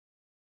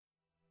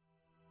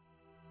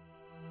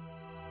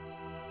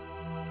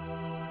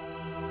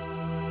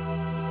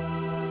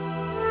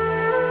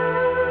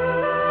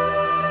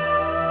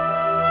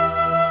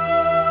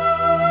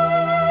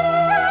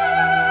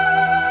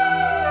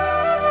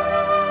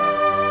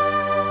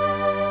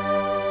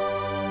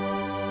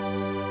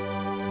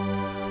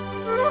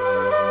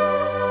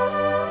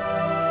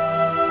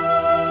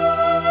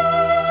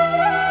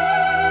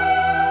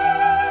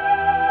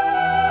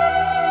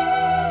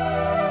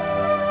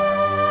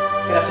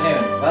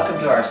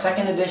Welcome to our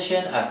second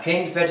edition of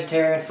King's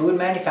Vegetarian Food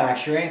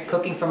Manufacturing,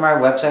 cooking from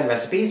our website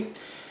recipes.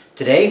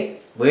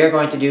 Today we are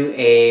going to do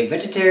a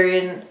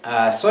vegetarian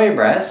soy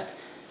breast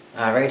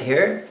right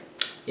here.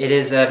 It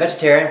is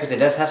vegetarian because it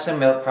does have some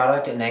milk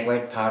product and egg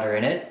white powder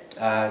in it.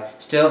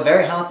 Still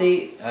very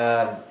healthy,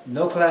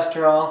 no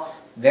cholesterol,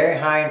 very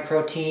high in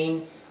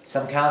protein,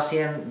 some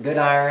calcium, good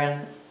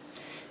iron.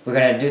 We're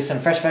going to do some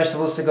fresh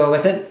vegetables to go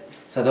with it.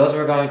 So those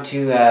we're going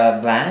to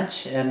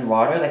blanch in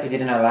water like we did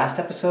in our last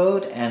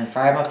episode and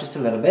fry them up just a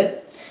little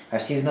bit.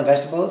 Our seasonal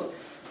vegetables.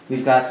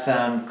 We've got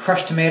some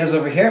crushed tomatoes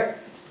over here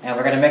and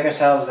we're going to make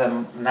ourselves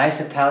a nice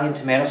Italian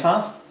tomato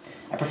sauce.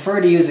 I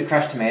prefer to use the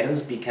crushed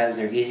tomatoes because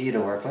they're easy to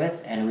work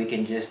with and we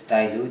can just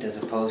dilute as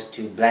opposed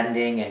to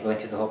blending and going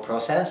through the whole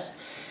process.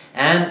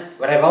 And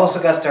what I've also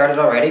got started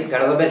already,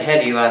 got a little bit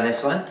heady on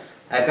this one.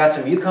 I've got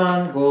some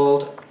Yukon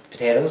Gold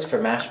potatoes for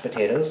mashed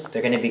potatoes.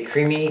 They're going to be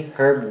creamy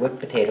herb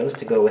whipped potatoes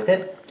to go with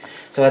it.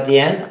 So at the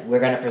end, we're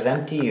going to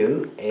present to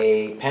you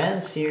a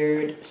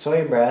pan-seared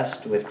soy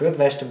breast with grilled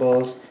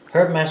vegetables,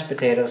 herb mashed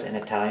potatoes, and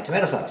Italian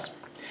tomato sauce.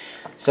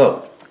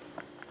 So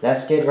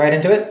let's get right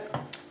into it.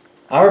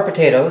 Our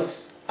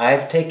potatoes,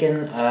 I've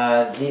taken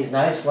these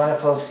nice,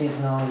 wonderful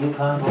seasonal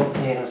Yukon Gold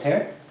potatoes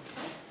here.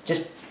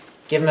 Just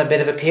give them a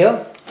bit of a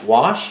peel,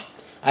 wash.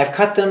 I've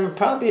cut them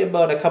probably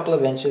about a couple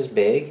of inches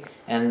big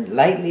and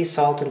lightly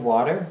salted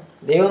water.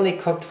 They only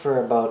cooked for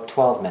about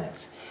 12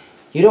 minutes.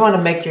 You don't want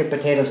to make your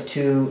potatoes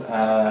too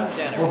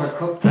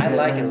overcooked. I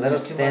like a little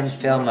thin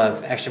film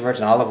of extra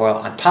virgin olive oil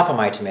on top of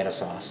my tomato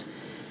sauce.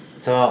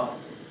 So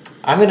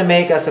I'm going to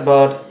make us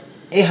about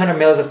 800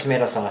 mils of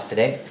tomato sauce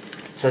today.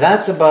 So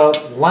that's about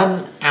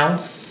 1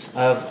 ounce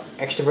of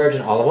extra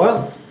virgin olive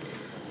oil.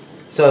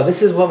 So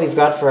this is what we've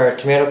got for our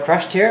tomato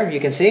crushed here. You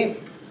can see.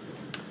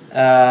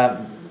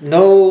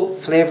 No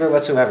flavor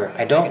whatsoever.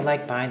 I don't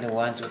like buying the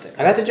ones with it.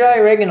 I got the dry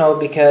oregano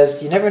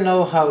because you never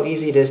know how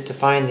easy it is to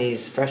find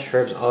these fresh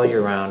herbs all year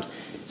round.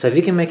 So if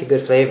you can make a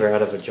good flavor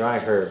out of a dry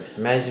herb,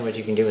 imagine what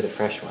you can do with a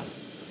fresh one.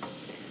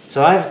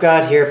 So I've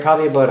got here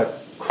probably about a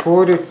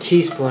 1/4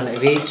 teaspoon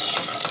of each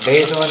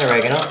basil and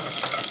oregano.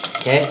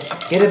 Okay,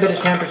 get a bit of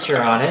temperature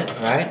on it,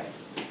 right?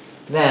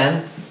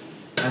 Then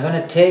I'm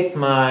going to take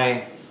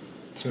my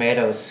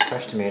tomatoes,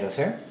 crushed tomatoes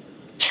here. I'm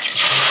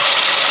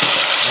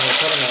going to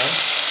put them in.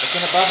 It's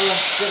going to bubble and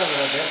spit a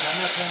little bit.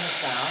 I'm going to turn this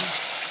down.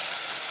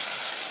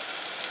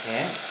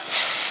 Okay.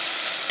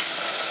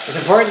 It's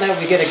important that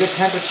we get a good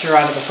temperature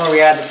on it before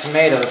we add the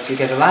tomatoes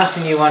because the last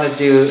thing you want to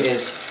do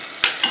is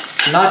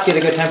not get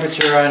a good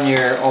temperature on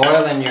your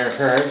oil and your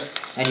herbs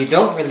and you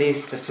don't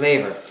release the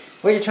flavor.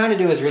 What you're trying to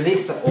do is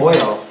release the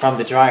oil from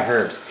the dry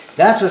herbs.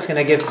 That's what's going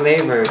to give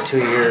flavor to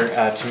your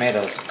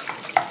tomatoes.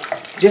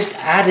 Just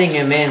adding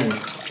them in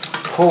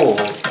cold,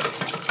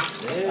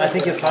 I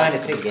think you'll find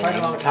it takes quite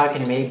a long time.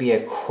 Talking maybe a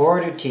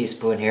 1/4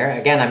 teaspoon here.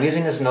 Again, I'm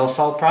using this no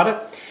salt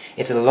product.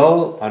 It's a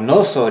low or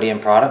no sodium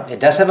product. It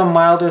does have a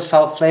milder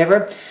salt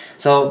flavor.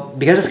 So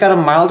because it's got a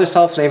milder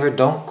salt flavor,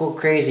 don't go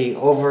crazy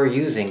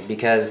overusing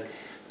because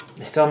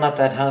it's still not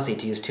that healthy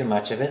to use too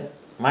much of it.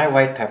 My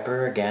white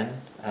pepper,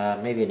 again,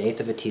 maybe 1/8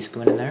 of a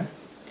teaspoon in there.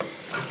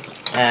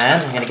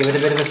 And I'm going to give it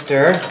a bit of a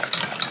stir.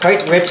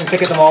 Quite rich and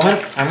thick at the moment.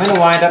 I'm going to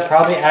wind up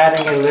probably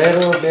adding a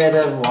little bit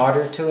of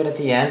water to it at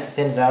the end to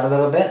thin it out a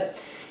little bit.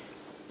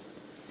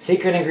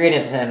 Secret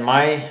ingredient in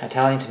my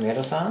Italian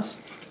tomato sauce,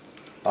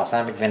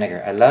 balsamic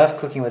vinegar. I love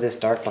cooking with this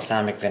dark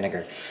balsamic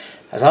vinegar.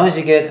 As long as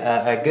you get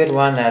a good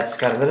one that's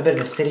got a little bit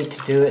of acidity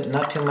to do it,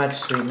 not too much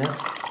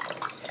sweetness.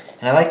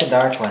 And I like the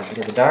dark ones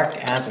because the dark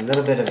adds a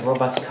little bit of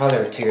robust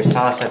color to your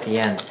sauce at the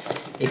end.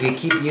 If you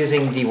keep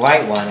using the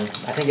white one,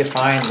 I think you'll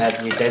find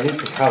that you dilute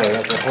the color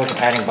as opposed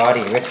to adding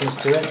body richness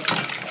to it.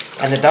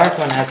 And the dark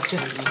one has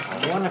just a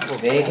wonderful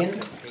vegan.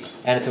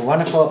 And it's a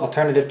wonderful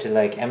alternative to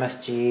like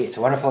MSG. It's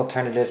a wonderful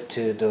alternative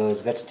to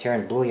those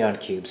vegetarian bouillon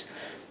cubes.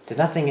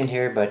 There's nothing in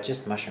here but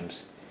just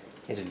mushrooms.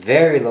 It's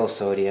very low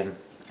sodium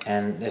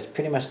and there's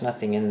pretty much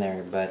nothing in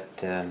there but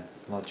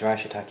well, dry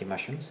shiitake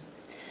mushrooms.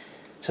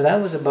 So that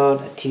was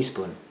about a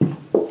teaspoon.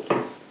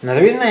 Now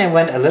the reason I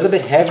went a little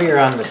bit heavier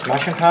on this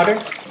mushroom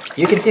powder,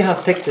 you can see how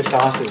thick the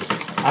sauce is.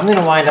 I'm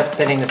going to wind up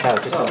thinning this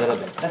out just a little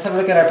bit. Let's have a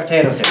look at our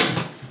potatoes here.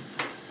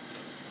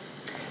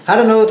 How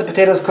to know if the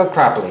potatoes cook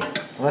properly?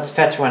 Let's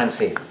fetch one and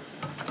see.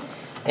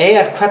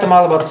 I've cut them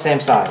all about the same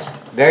size.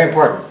 Very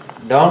important.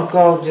 Don't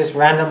go just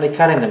randomly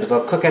cutting them.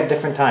 They'll cook at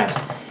different times.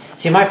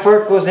 See, my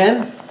fork goes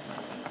in.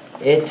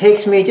 It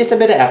takes me just a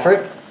bit of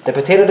effort. The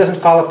potato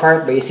doesn't fall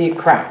apart, but you see it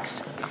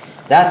cracks.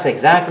 That's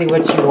exactly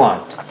what you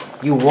want.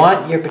 You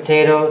want your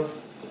potato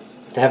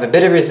to have a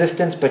bit of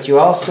resistance, but you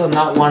also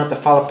not want it to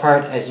fall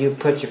apart as you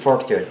put your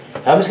fork through it.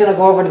 I'm just going to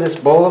go over to this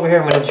bowl over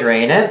here. I'm going to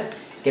drain it.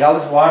 Get all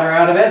this water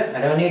out of it. I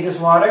don't need this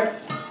water.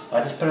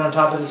 I'll just put it on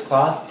top of this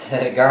cloth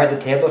to guard the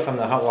table from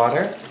the hot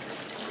water.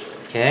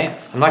 Okay,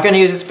 I'm not going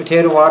to use this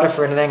potato water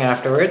for anything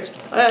afterwards.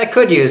 I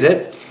could use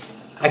it.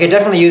 I could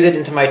definitely use it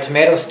into my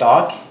tomato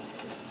stock.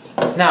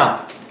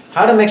 Now,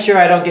 how to make sure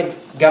I don't get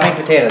gummy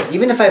potatoes?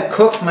 Even if I've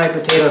cooked my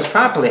potatoes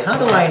properly, how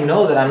do I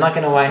know that I'm not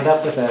going to wind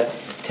up with a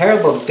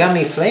terrible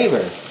gummy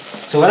flavor?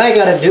 So what I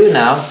gotta do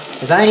now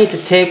is I need to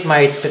take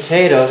my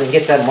potatoes and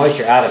get that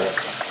moisture out of it.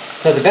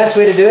 So the best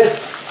way to do it,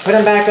 put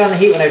them back on the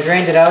heat when I've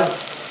drained it out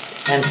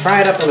and fry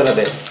it up a little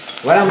bit.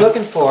 What I'm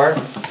looking for,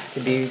 to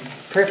be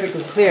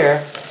perfectly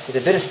clear, is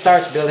a bit of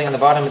starch building on the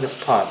bottom of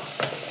this pot.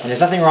 And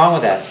there's nothing wrong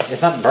with that.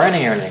 It's not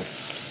burning or anything.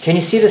 Can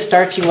you see the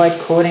starchy white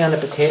coating on the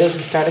potatoes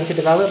is starting to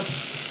develop?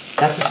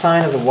 That's a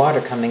sign of the water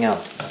coming out.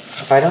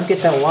 If I don't get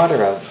that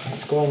water out,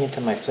 it's going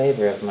into my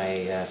flavor of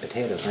my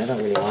potatoes, and I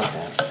don't really want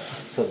that.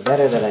 So it's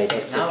better that I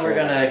just... Now we're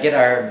going to get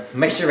our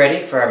mixture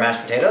ready for our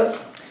mashed potatoes.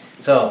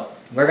 So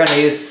we're going to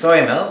use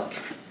soy milk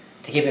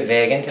to keep it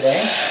vegan today.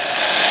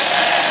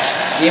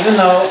 Even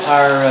though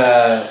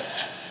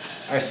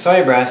our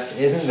soy breast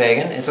isn't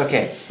vegan, it's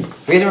okay.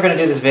 The reason we're going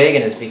to do this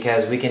vegan is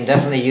because we can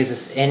definitely use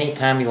this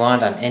anytime we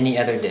want on any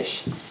other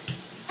dish.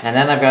 And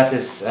then I've got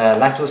this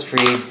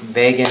lactose-free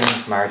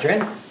vegan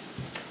margarine.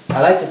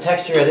 I like the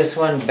texture of this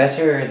one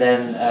better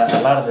than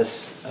a lot of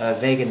this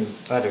vegan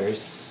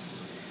butters.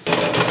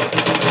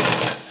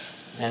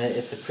 And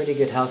it's a pretty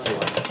good healthy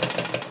one.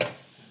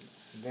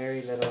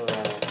 Very little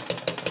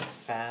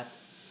fat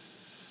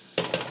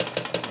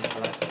and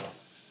cholesterol.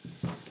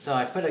 So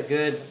I put a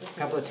good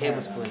couple of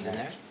tablespoons in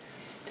there.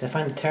 I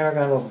find the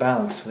tarragon will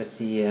balance with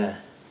the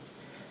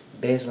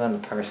basil and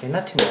the parsley,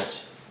 not too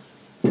much.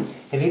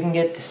 If you can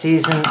get the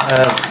season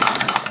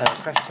of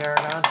fresh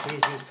tarragon,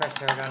 please use fresh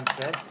tarragon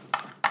instead.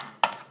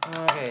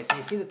 Okay, so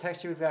you see the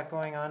texture we've got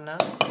going on now?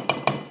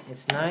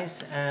 It's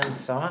nice and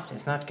soft,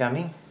 it's not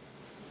gummy.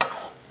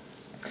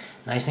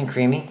 Nice and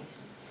creamy.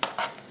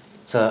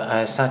 So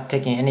it's not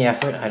taking any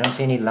effort, I don't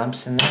see any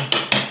lumps in there.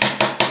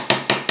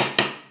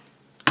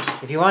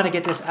 If you want to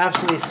get this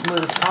absolutely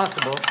smooth as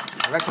possible,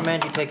 I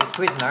recommend you take a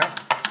Cuisinart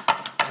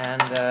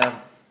and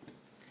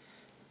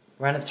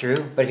run it through.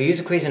 But if you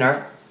use a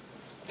Cuisinart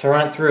to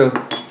run it through,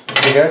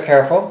 be very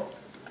careful.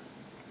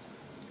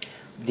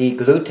 The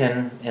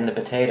gluten in the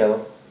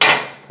potato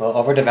will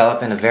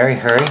overdevelop in a very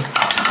hurry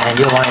and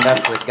you'll wind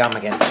up with gum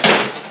again.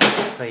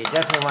 So you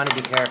definitely want to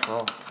be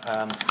careful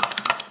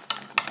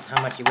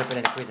how much you whip it in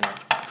a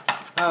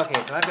Cuisinart. Okay,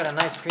 so I've got a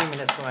nice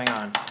creaminess going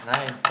on and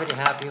I'm pretty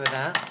happy with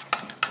that.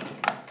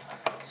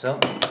 So,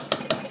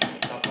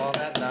 that's all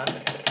that done.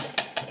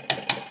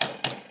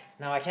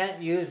 Now I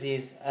can't use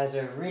these as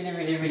they're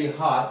really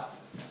hot,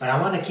 but I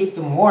want to keep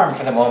them warm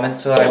for the moment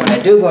so that when I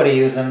do go to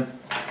use them,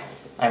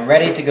 I'm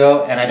ready to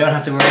go and I don't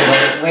have to worry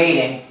about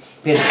waiting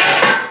because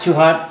it's too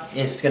hot,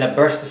 it's going to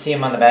burst the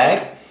seam on the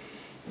bag.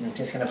 I'm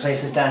just going to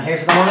place this down here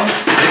for the moment.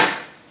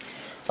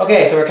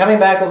 Okay, so we're coming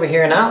back over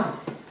here now.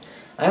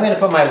 I'm going to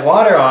put my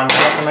water on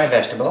now for my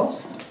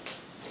vegetables.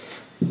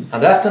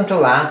 I've left them to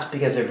last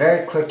because they're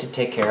very quick to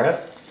take care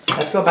of.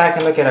 Let's go back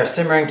and look at our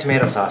simmering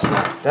tomato sauce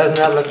now. Doesn't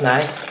that look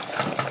nice?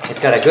 It's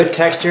got a good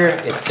texture,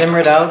 it's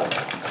simmered out.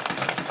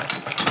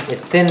 It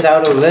thinned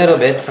out a little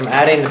bit from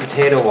adding the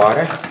potato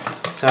water.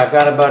 So I've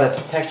got about a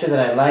texture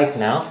that I like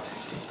now.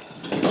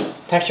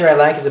 The texture I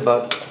like is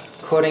about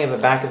coating of the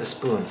back of the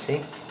spoon, see?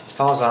 It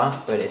falls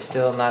off, but it's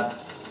still not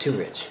too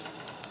rich.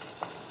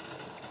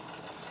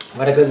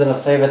 What a good little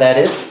flavor that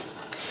is.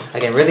 I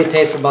can really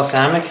taste the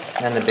balsamic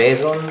and the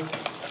basil.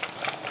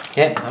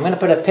 Okay, I'm going to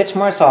put a pinch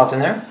more salt in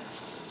there.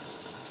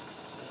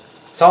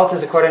 Salt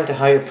is according to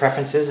how your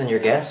preferences and your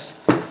guess.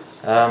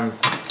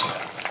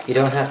 You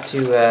don't have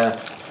to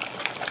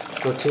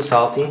go too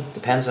salty.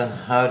 Depends on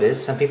how it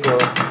is. Some people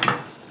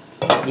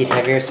eat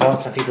heavier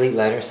salt, some people eat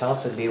lighter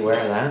salt, so be aware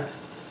of that.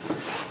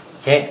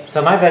 Okay,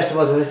 so my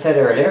vegetables, as I said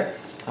earlier,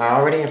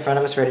 are already in front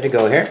of us, ready to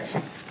go here.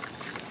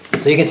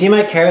 So you can see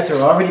my carrots are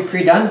already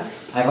pre-done.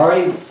 I've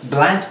already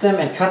blanched them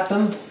and cut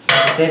them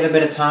to save a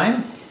bit of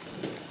time.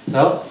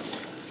 So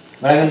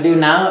what I'm going to do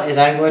now is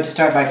I'm going to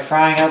start by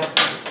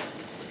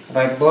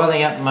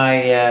boiling up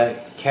my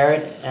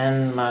carrot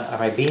and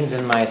my beans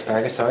and my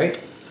asparagus, sorry.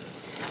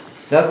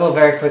 They'll go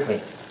very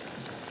quickly,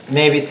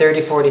 maybe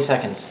 30-40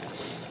 seconds.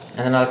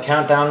 And then I'll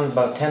count down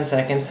about 10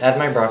 seconds, add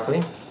my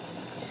broccoli.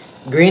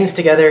 Greens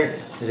together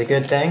is a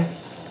good thing.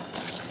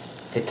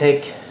 They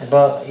take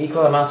about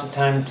equal amounts of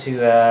time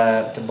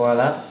to boil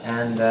up,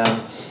 and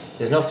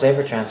there's no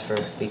flavor transfer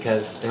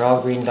because they're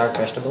all green dark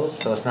vegetables,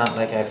 so it's not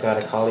like I've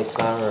got a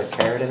cauliflower or a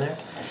carrot in there.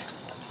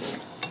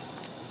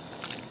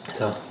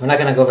 So we're not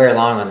going to go very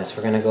long on this.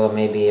 We're going to go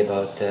maybe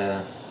about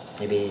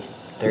maybe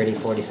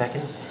 30-40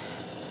 seconds.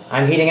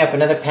 I'm heating up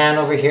another pan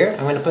over here.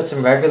 I'm going to put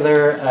some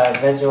regular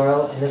veg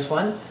oil in this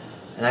one,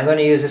 and I'm going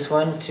to use this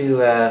one to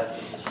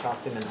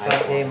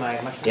saute my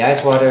mushrooms. The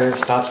ice water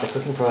stops the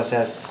cooking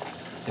process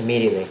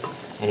immediately,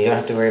 and you don't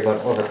have to worry about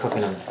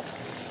overcooking them.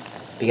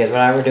 Because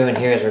what we're doing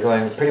here is we're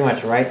going pretty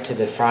much right to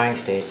the frying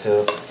stage,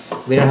 so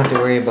we don't have to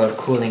worry about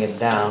cooling it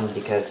down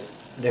because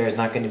there's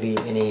not going to be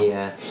any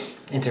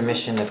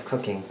intermission of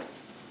cooking.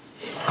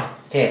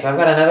 Okay, so I've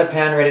got another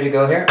pan ready to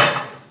go here.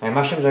 My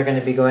mushrooms are going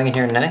to be going in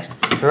here next.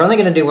 We're only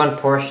going to do one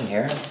portion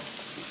here.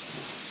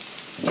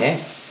 Okay?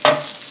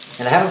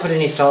 And I haven't put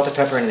any salt or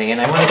pepper or anything in.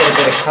 I want to get a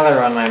bit of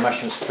color on my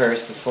mushrooms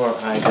first before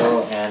I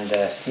go and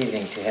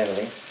seasoning too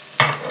heavily.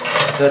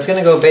 So it's going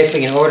to go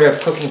basically in order of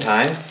cooking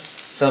time.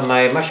 So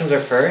my mushrooms are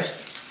first,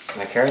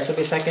 My carrots will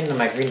be second, and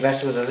my green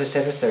vegetables, as I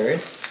said, are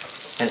third.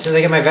 And as soon as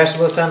I get my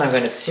vegetables done, I'm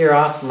going to sear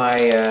off my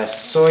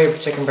soy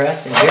chicken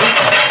breast in here.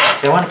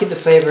 I want to keep the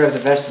flavor of the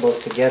vegetables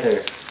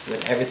together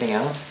with everything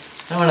else.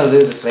 I don't want to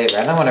lose the flavor.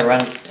 I don't want to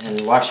run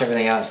and wash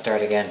everything out and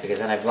start again, because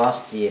then I've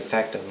lost the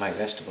effect of my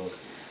vegetables.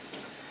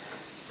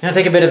 I'm going to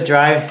take a bit of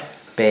dry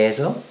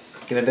basil,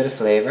 give it a bit of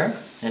flavor.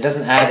 And it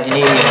doesn't add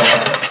any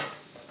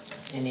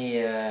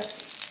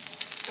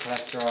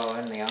cholesterol or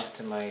anything else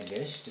to my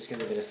dish. Just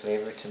gives a bit of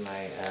flavor to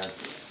my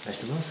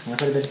vegetables. I'm going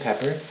to put a bit of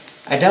pepper.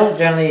 I don't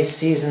generally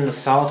season the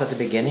salt at the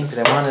beginning because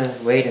I want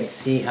to wait and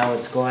see how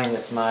it's going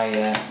with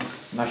my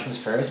mushrooms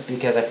first,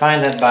 because I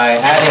find that by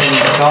adding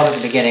the salt at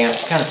the beginning, I'm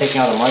kind of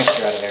taking all the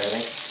moisture out of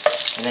everything.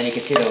 And then you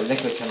can see the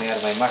liquid coming out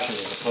of my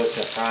mushrooms as opposed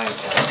to a frying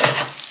pan.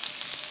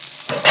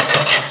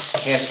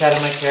 Okay, I've just added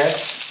my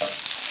carrots.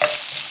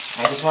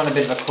 I just want a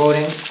bit of a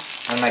coating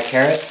on my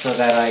carrots so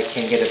that I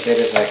can get a bit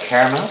of a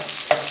caramel.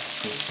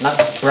 Not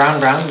brown,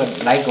 but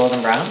light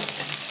golden brown.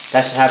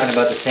 That should happen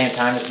about the same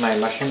time as my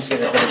mushrooms get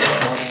a bit of a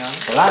coating on.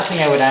 The last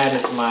thing I would add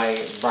is my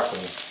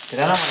broccoli, because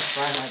I don't want to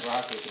fry my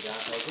broccoli to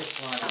death.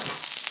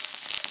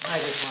 I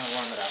just want to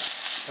warm it up.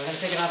 So I'm going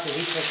to take it off the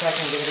heat for a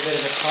second, give it a bit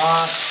of a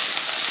toss.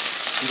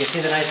 You can see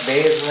the nice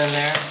basil in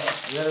there.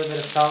 A little bit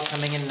of salt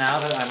coming in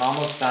now that I'm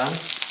almost done.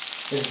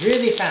 It's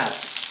really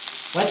fast.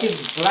 Once you've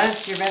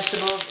blanched your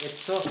vegetables,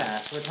 it's so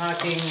fast. We're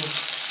talking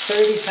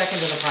 30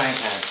 seconds in the frying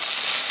pan.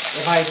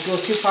 If I go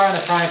too far in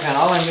the frying pan,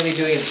 all I'm really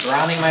doing is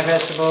browning my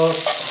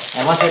vegetables.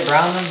 And once I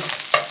brown them,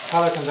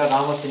 color comes out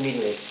almost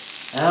immediately.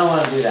 And I don't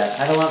want to do that.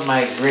 I don't want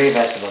my gray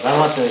vegetables. I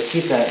want to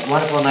keep that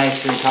wonderful,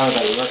 nice green color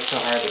that we worked so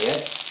hard to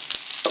get.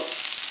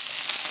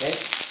 Okay,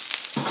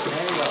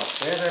 there we go.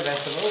 There's our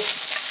vegetables.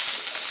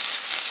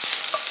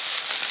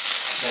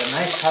 Got a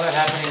nice color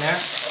happening there.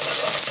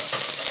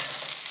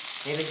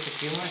 Maybe just a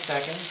few more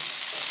seconds.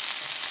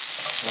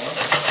 Okay.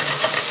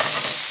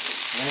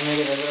 I'm going to make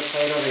it a little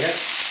plate over here.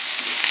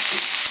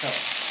 So,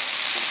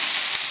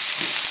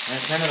 I'm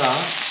going to turn it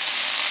on.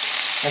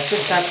 That's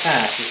just that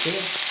fast, you see?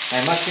 My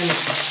mushrooms,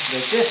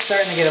 they're just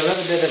starting to get a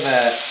little bit of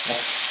a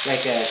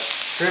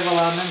shrivel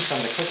on them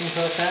from the cooking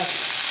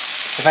process.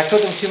 If I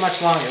cook them too much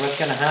longer, what's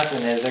going to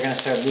happen is they're going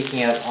to start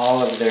leaking out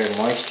all of their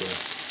moisture.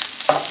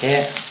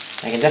 Okay,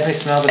 I can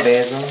definitely smell the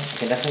basil. I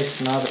can definitely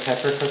smell the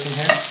pepper cooking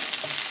here.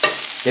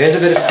 There's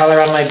a bit of color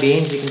on my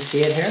beans, you can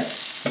see it here.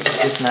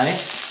 It's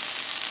nice.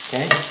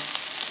 Okay.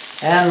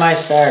 And my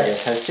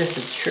asparagus has just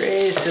a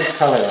trace of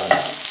color on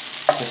it,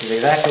 which is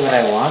exactly what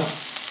I want.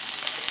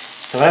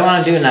 So what I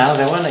want to do now is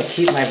I want to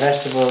keep my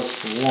vegetables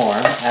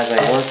warm as I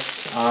work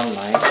on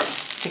my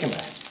chicken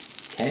breast.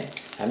 Okay,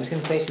 I'm just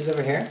going to place these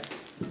over here.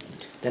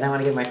 Then I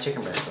want to get my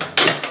chicken breast going.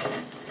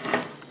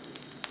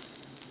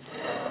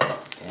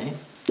 Okay.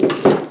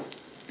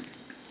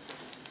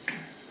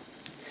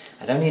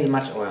 I don't need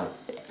much oil.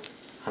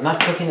 I'm not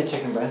cooking the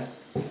chicken breast.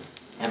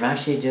 I'm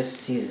actually just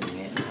seasoning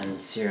it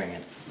and searing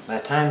it. By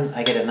the time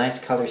I get a nice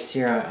color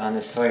sear on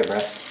this soy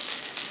breast,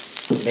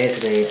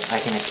 basically I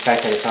can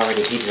expect that it's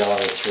already heated all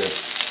the way through.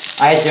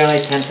 I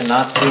generally tend to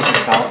not season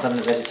salt on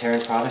the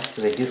vegetarian products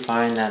because I do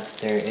find that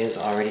there is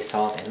already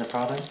salt in the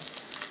product.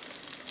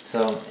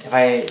 So if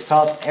I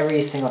salt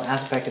every single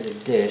aspect of the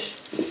dish,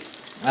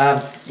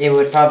 it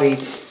would probably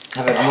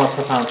have a more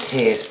profound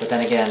taste, but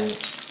then again,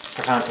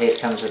 profound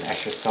taste comes with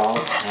extra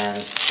salt, and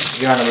if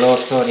you're on a low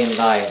sodium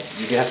diet,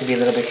 you do have to be a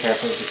little bit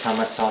careful with how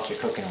much salt you're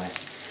cooking with.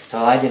 So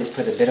all I did is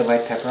put a bit of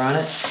white pepper on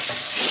it.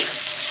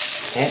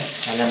 Okay,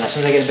 and then as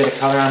soon as I get a bit of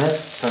color on it,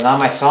 so now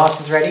my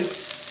sauce is ready,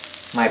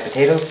 my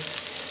potatoes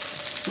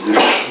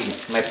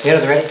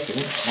are ready, excuse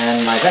me,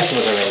 and my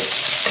vegetables are ready.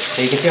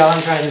 So you can see all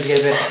I'm trying to do is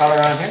get a bit of color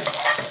on here.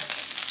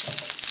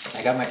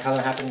 I got my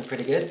color happening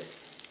pretty good.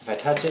 If I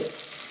touch it,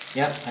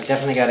 yeah, I've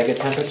definitely got a good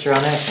temperature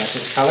on there. That's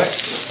just color.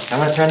 I'm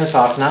going to turn this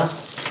off now.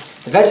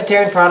 The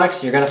vegetarian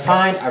products you're going to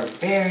find are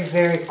very,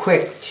 very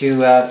quick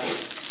to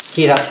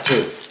heat up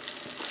too.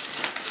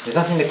 There's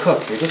nothing to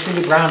cook. You're just going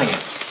to be browning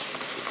it.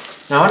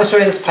 Now I want to show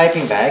you this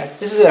piping bag.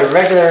 This is a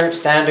regular,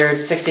 standard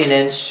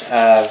 16-inch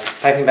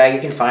piping bag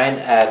you can find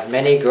at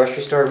many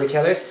grocery store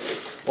retailers,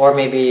 or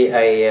maybe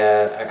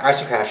an arts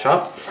and crafts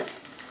shop.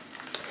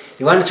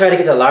 You want to try to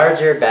get the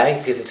larger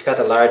bag because it's got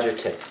the larger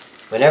tip.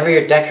 Whenever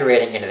you're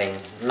decorating anything,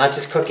 not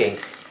just cooking,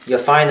 you'll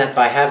find that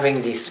by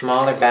having the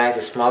smaller bag,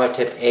 the smaller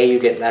tip, A, you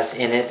get less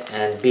in it,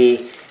 and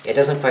B, it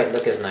doesn't quite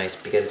look as nice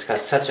because it's got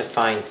such a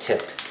fine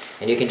tip.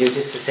 And you can do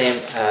just the same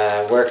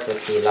work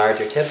with the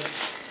larger tip.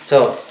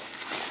 So,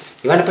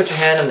 you want to put your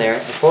hand in there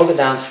and fold it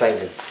down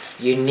slightly.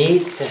 You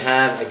need to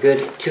have a good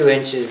 2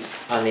 inches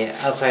on the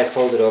outside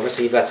folded over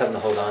so you've got something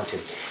to hold on to.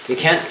 You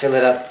can't fill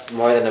it up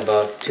more than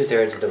about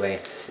 2/3 of the way.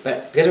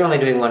 But because we're only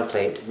doing one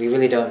plate, we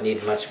really don't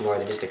need much more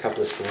than just a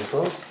couple of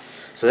spoonfuls.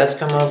 So let's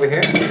come over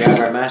here and grab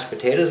our mashed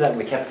potatoes that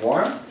we kept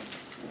warm.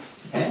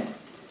 Okay.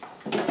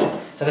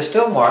 So they're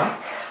still warm.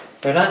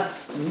 They're not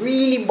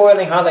really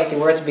boiling hot like they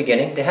were at the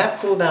beginning. They have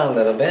cooled down a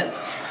little bit.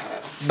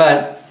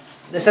 But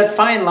there's that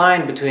fine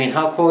line between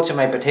how cold should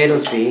my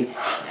potatoes be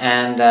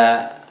and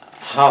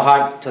how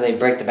hot till they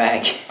break the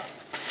bag.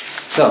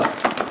 So,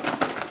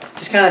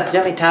 just kind of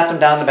gently tap them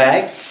down the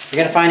bag. You're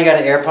going to find you got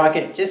an air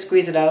pocket. Just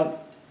squeeze it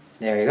out.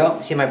 There you go.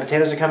 See my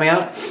potatoes are coming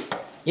out?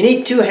 You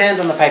need 2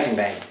 hands on the piping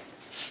bag.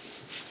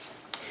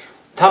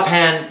 Top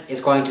hand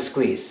is going to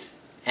squeeze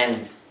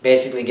and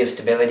basically give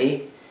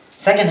stability.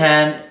 Second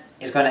hand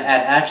is going to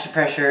add extra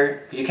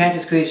pressure because you can't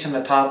just squeeze from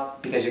the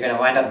top because you're going to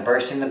wind up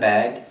bursting the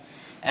bag.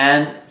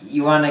 And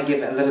you want to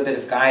give a little bit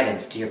of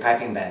guidance to your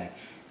piping bag.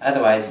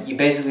 Otherwise, you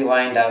basically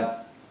wind up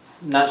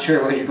not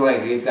sure where you're going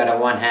if you've got a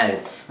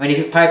one-handed. I mean, if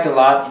you've piped a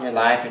lot in your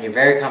life and you're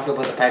very comfortable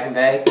with the piping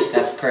bag,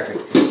 that's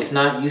perfect. If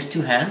not, use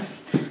 2 hands.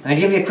 I'm going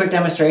to give you a quick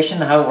demonstration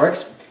of how it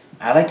works.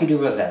 I like to do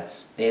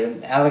rosettes. They have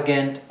an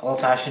elegant,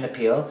 old-fashioned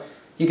appeal.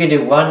 You can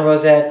do 1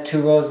 rosette,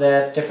 2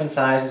 rosettes, different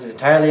sizes. It's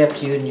entirely up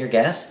to you and your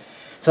guess.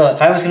 So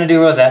if I was going to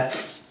do a rosette,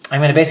 I'm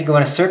going to basically go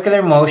in a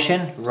circular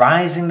motion,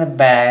 rising the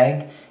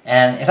bag,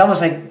 and it's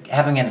almost like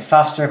having a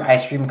soft serve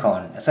ice cream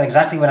cone. That's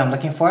exactly what I'm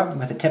looking for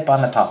with the tip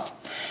on the top.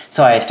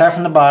 So I start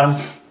from the bottom,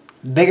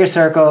 bigger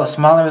circle,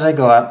 smaller as I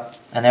go up,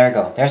 and there we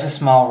go. There's a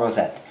small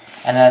rosette.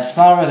 And a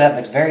small rosette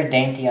looks very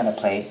dainty on the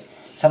plate.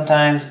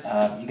 Sometimes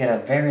you get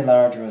a very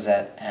large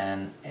rosette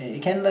and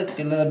it can look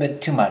a little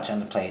bit too much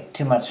on the plate,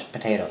 too much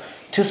potato.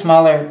 2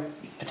 smaller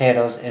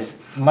potatoes is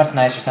much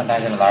nicer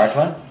sometimes than a large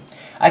one.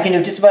 I can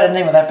do just about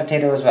anything with that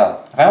potato as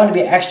well. If I want to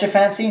be extra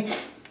fancy,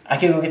 I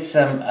can go get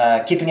some,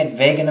 keeping it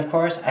vegan of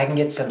course, I can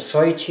get some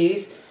soy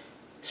cheese,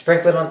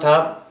 sprinkle it on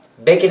top,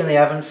 bake it in the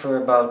oven for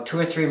about 2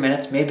 or 3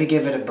 minutes, maybe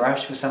give it a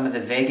brush with some of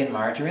the vegan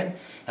margarine,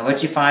 and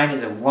what you find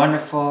is a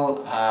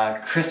wonderful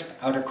crisp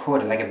outer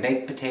coating, like a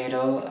baked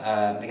potato,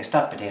 like a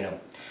stuffed potato.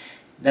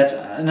 That's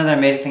another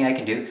amazing thing I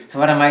can do. So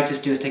what I might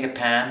just do is take a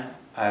pan,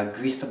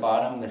 grease the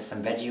bottom with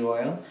some veggie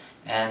oil,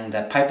 and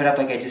pipe it up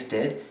like I just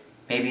did,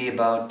 maybe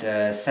about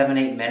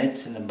 7-8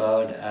 minutes in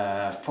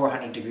about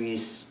 400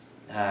 degrees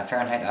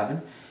Fahrenheit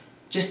oven,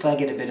 just till I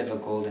get a bit of a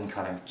golden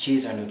color,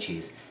 cheese or no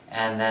cheese,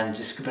 and then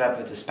just scoop it up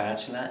with the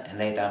spatula and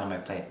lay it down on my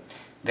plate.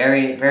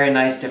 Very, very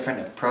nice, different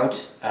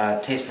approach.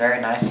 Tastes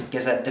very nice.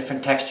 Gives that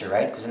different texture,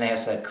 right? Because then it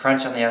has that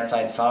crunch on the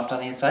outside, soft on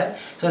the inside.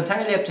 So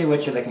entirely up to you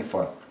what you're looking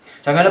for.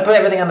 So I'm going to put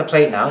everything on the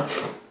plate now.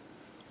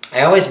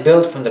 I always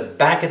build from the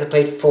back of the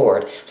plate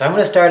forward. So I'm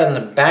going to start on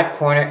the back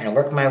corner and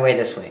work my way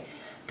this way.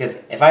 Because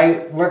if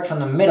I work from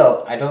the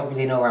middle, I don't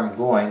really know where I'm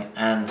going.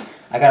 And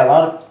I got a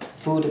lot of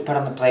food to put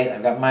on the plate.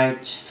 I've got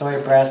my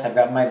soy breast, I've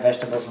got my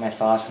vegetables, my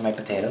sauce, and my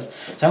potatoes.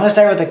 So I'm going to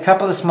start with a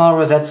couple of small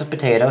rosettes of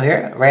potato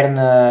here, right in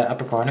the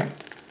upper corner.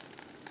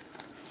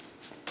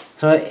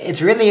 So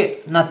it's really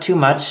not too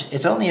much.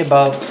 It's only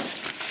about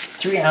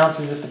 3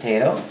 ounces of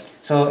potato.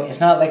 So it's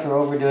not like we're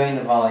overdoing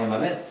the volume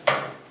of it.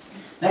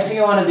 Next thing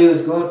I want to do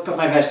is go put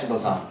my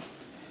vegetables on.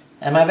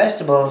 And my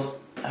vegetables,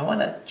 I want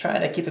to try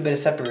to keep a bit of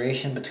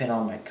separation between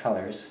all my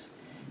colors.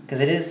 Because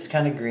it is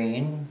kind of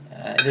green.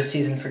 It is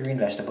season for green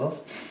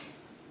vegetables.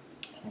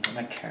 I'll put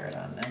my carrot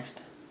on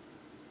next.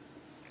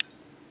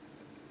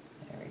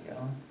 There we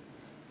go.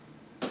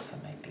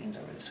 Put my beans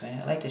over this way.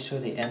 I like to show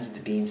the ends of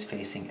the beans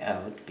facing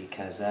out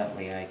because that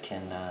way I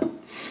can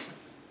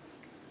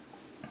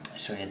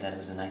show you that it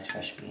was a nice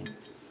fresh bean.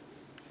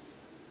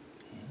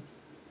 Okay.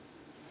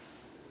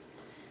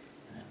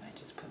 And I might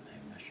just put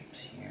my mushrooms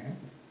here.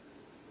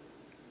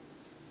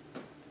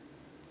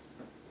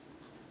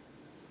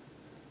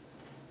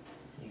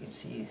 You can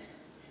see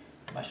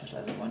the mushrooms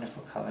has a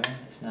wonderful color.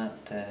 It's not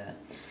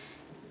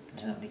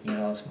leaking out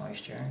all its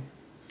moisture.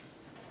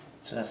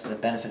 So that's the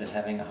benefit of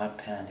having a hot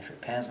pan. If your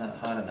pan's not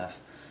hot enough,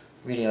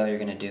 really all you're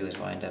going to do is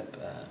wind up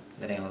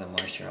letting all the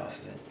moisture off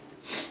of it.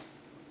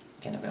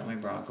 Again, I've got my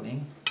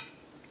broccoli.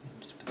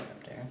 Just put it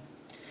up there.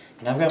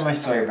 And I've got my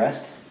soy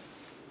breast.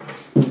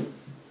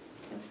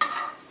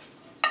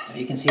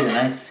 You can see the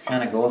nice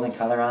kind of golden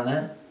color on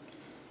that.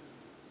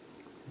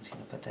 I'm just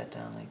going to put that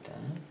down like that.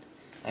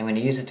 I'm going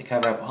to use it to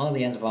cover up all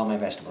the ends of all my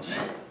vegetables.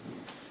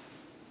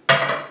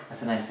 That's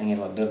the nice thing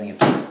about building a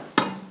plate.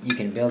 You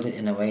can build it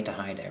in a way to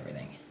hide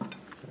everything. So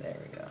there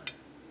we go.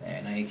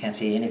 There, now you can't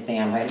see anything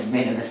I might have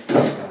made a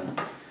mistake on.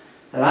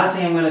 The last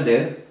thing I'm going to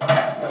do,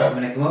 I'm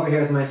going to come over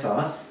here with my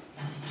sauce.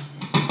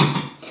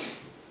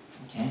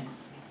 Okay.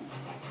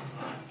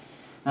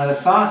 Now the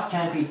sauce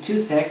can't be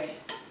too thick.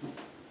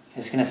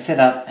 It's going to sit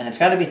up, and it's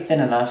got to be thin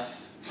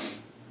enough,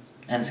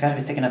 and it's got to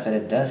be thick enough that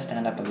it does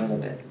stand up a little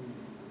bit.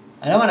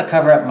 I don't want to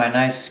cover up my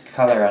nice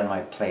color on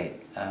my plate.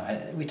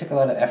 We took a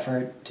lot of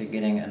effort to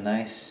getting a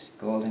nice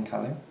golden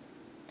color.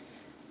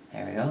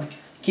 There we go.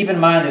 Keep in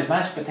mind there's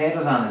mashed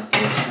potatoes on this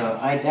dish, so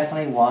I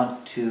definitely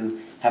want to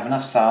have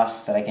enough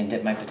sauce that I can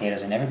dip my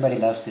potatoes in. Everybody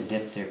loves to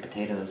dip their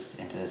potatoes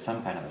into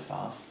some kind of a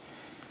sauce.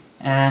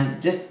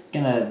 And just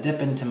gonna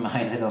dip into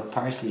my little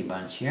parsley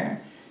bunch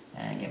here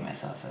and get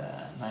myself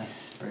a nice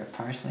sprig of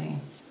parsley.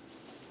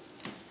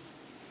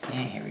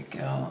 Okay, here we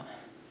go.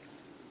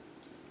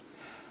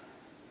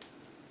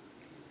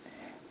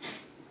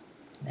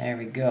 There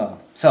we go.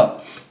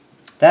 So,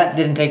 that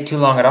didn't take too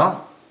long at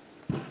all.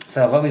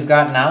 So what we've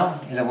got now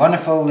is a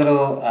wonderful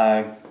little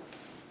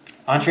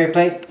entree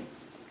plate,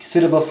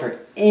 suitable for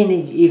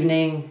any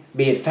evening,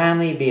 be it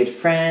family, be it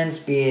friends,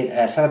 be it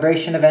a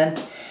celebration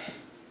event.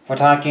 We're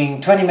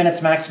talking 20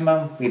 minutes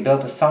maximum. We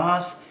built a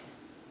sauce,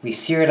 we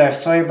seared our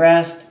soy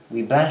breast,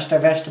 we blanched our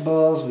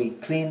vegetables, we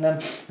cleaned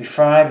them, we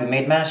fried, we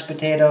made mashed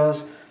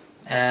potatoes,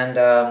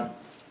 and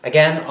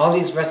again, all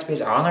these recipes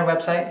are on our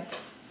website.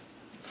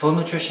 Full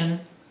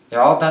nutrition.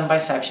 They're all done by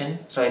section.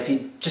 So if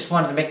you just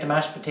wanted to make the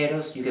mashed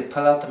potatoes, you could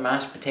pull out the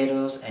mashed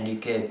potatoes and you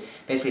could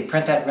basically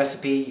print that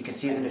recipe. You can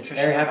see the nutrition.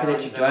 Very happy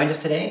that you joined us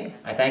today.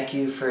 I thank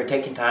you for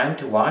taking time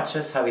to watch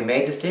us how we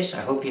made this dish.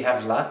 I hope you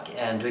have luck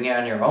and doing it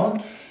on your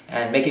own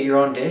and make it your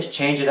own dish.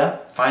 Change it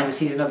up. Find the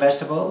seasonal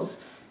vegetables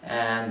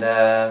and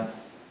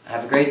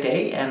have a great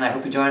day. And I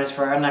hope you join us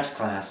for our next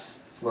class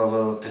where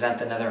we'll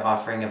present another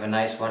offering of a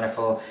nice,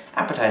 wonderful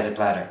appetizer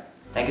platter.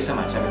 Thank you so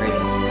much. Have a great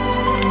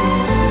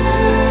day.